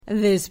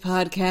This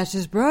podcast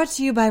is brought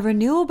to you by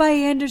Renewal by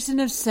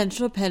Andersen of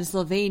Central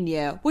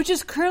Pennsylvania, which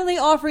is currently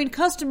offering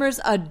customers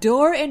a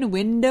door and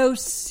window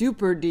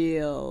super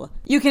deal.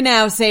 You can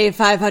now save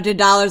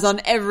 $500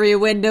 on every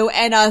window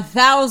and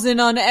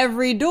 $1,000 on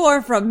every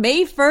door from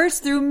May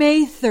 1st through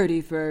May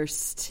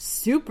 31st.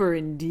 Super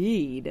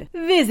indeed.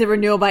 Visit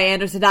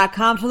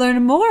renewalbyandersen.com to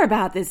learn more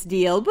about this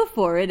deal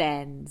before it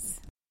ends.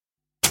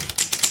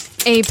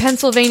 A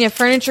Pennsylvania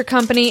furniture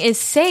company is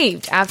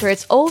saved after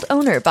its old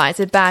owner buys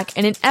it back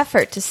in an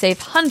effort to save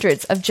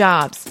hundreds of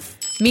jobs.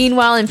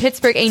 Meanwhile, in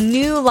Pittsburgh, a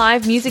new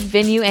live music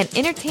venue and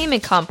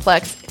entertainment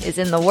complex is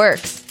in the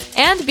works.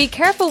 And be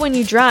careful when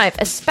you drive,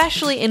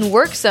 especially in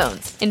work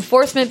zones.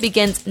 Enforcement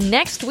begins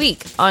next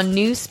week on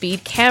new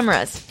speed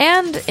cameras.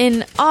 And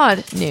in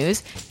odd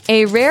news,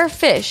 a rare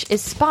fish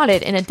is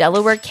spotted in a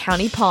Delaware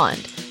County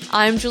pond.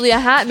 I'm Julia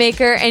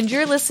Hatmaker, and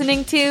you're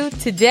listening to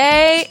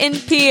Today in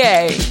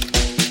PA.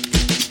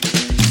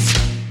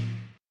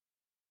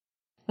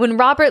 When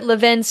Robert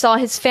Levin saw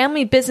his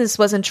family business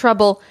was in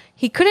trouble,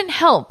 he couldn't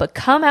help but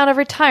come out of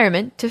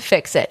retirement to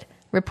fix it,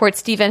 reports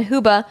Stephen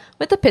Huba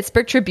with the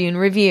Pittsburgh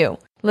Tribune-Review.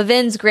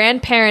 Levin's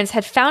grandparents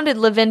had founded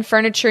Levin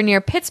Furniture near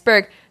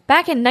Pittsburgh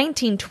back in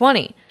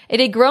 1920.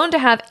 It had grown to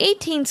have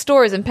 18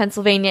 stores in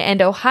Pennsylvania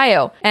and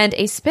Ohio, and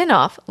a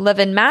spin-off,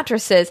 Levin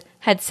Mattresses,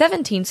 had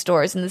 17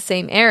 stores in the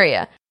same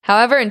area.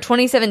 However, in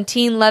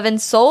 2017, Levin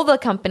sold the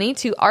company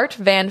to Art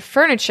Van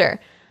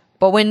Furniture.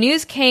 But when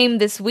news came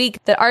this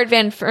week that Art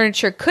Van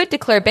Furniture could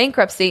declare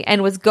bankruptcy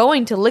and was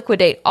going to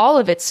liquidate all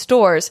of its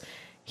stores,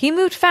 he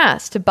moved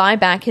fast to buy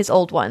back his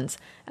old ones,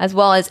 as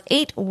well as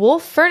 8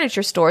 Wolf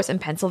Furniture stores in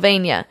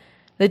Pennsylvania.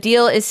 The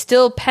deal is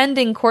still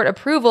pending court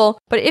approval,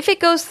 but if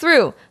it goes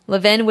through,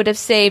 Levin would have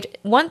saved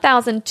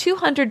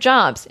 1,200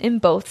 jobs in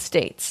both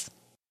states.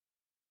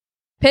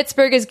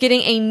 Pittsburgh is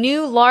getting a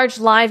new large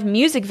live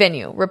music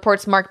venue,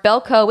 reports Mark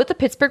Belko with the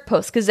Pittsburgh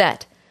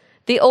Post-Gazette.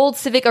 The old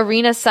Civic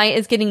Arena site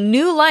is getting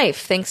new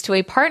life thanks to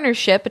a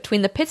partnership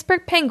between the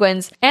Pittsburgh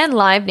Penguins and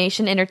Live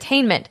Nation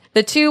Entertainment.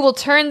 The two will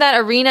turn that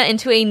arena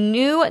into a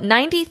new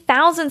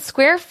 90,000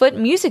 square foot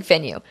music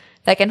venue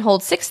that can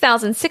hold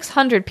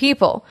 6,600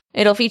 people.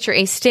 It'll feature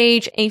a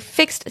stage, a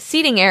fixed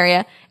seating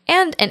area,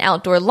 and an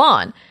outdoor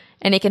lawn.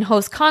 And it can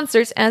host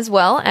concerts as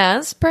well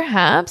as,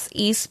 perhaps,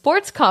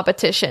 esports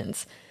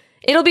competitions.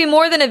 It'll be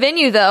more than a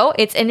venue, though.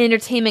 It's an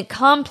entertainment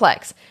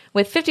complex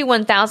with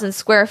 51,000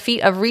 square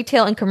feet of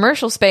retail and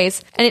commercial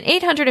space and an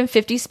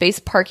 850-space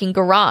parking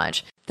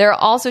garage. There are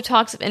also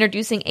talks of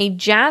introducing a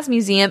jazz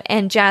museum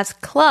and jazz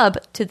club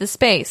to the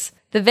space.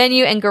 The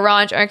venue and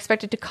garage are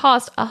expected to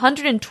cost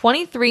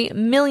 $123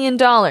 million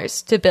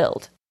to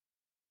build.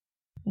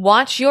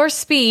 Watch your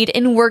speed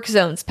in work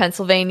zones,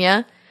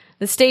 Pennsylvania.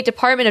 The State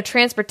Department of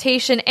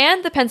Transportation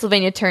and the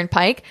Pennsylvania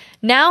Turnpike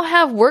now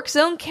have work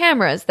zone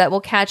cameras that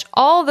will catch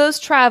all those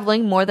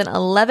traveling more than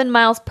 11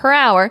 miles per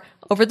hour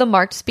over the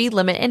marked speed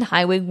limit in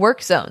highway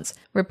work zones,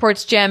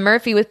 reports Jan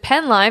Murphy with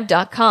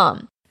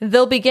PennLive.com.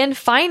 They'll begin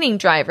fining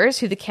drivers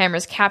who the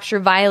cameras capture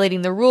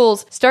violating the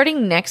rules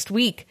starting next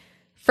week.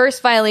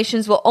 First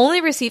violations will only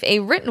receive a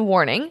written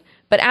warning,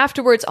 but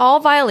afterwards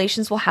all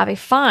violations will have a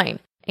fine.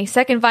 A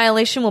second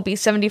violation will be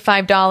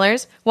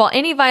 $75, while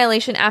any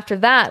violation after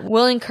that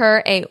will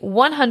incur a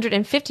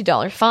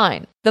 $150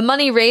 fine. The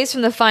money raised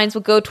from the fines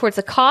will go towards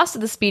the cost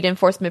of the speed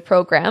enforcement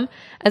program,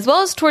 as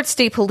well as towards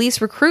state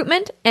police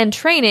recruitment and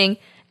training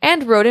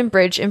and road and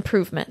bridge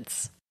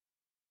improvements.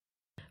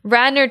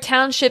 Radnor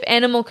Township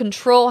Animal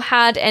Control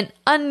had an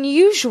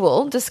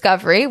unusual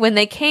discovery when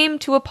they came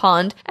to a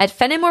pond at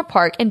Fenimore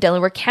Park in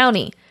Delaware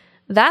County.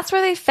 That's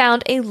where they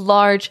found a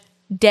large,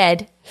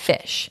 dead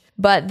fish.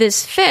 But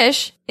this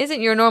fish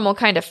isn't your normal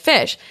kind of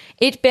fish.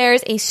 It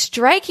bears a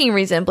striking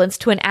resemblance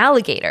to an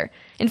alligator.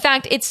 In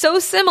fact, it's so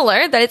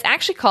similar that it's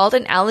actually called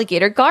an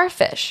alligator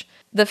garfish.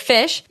 The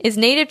fish is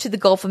native to the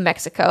Gulf of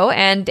Mexico,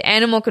 and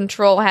Animal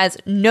Control has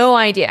no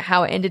idea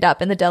how it ended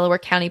up in the Delaware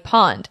County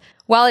pond.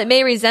 While it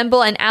may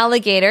resemble an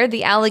alligator,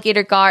 the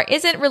alligator gar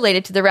isn't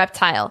related to the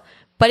reptile,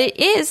 but it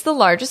is the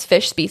largest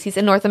fish species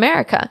in North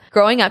America,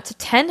 growing up to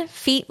 10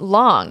 feet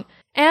long.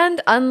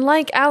 And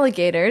unlike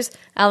alligators,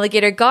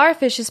 alligator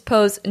garfishes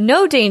pose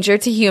no danger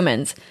to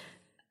humans,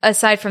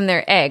 aside from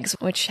their eggs,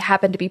 which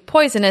happen to be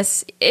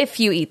poisonous if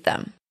you eat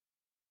them.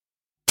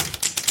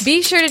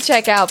 Be sure to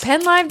check out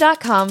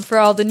PennLive.com for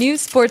all the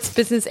news, sports,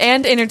 business,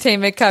 and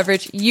entertainment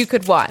coverage you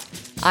could want.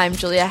 I'm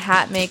Julia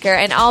Hatmaker,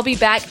 and I'll be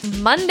back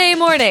Monday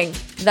morning.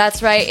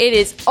 That's right, it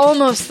is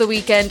almost the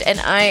weekend, and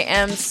I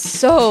am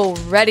so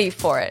ready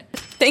for it.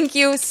 Thank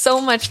you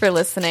so much for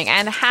listening,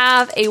 and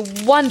have a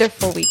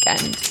wonderful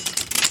weekend.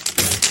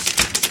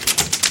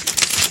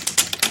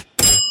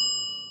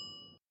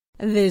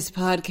 This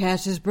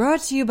podcast is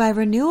brought to you by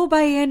Renewal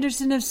by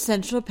Andersen of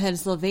Central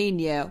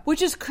Pennsylvania, which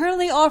is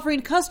currently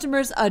offering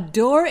customers a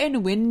door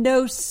and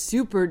window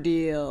super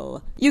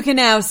deal. You can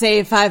now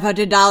save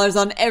 $500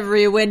 on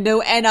every window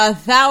and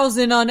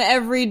 $1,000 on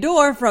every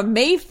door from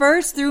May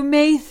 1st through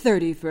May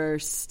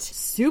 31st.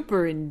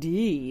 Super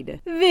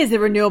indeed.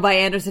 Visit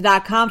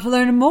renewalbyandersen.com to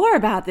learn more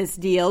about this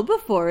deal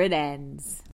before it ends.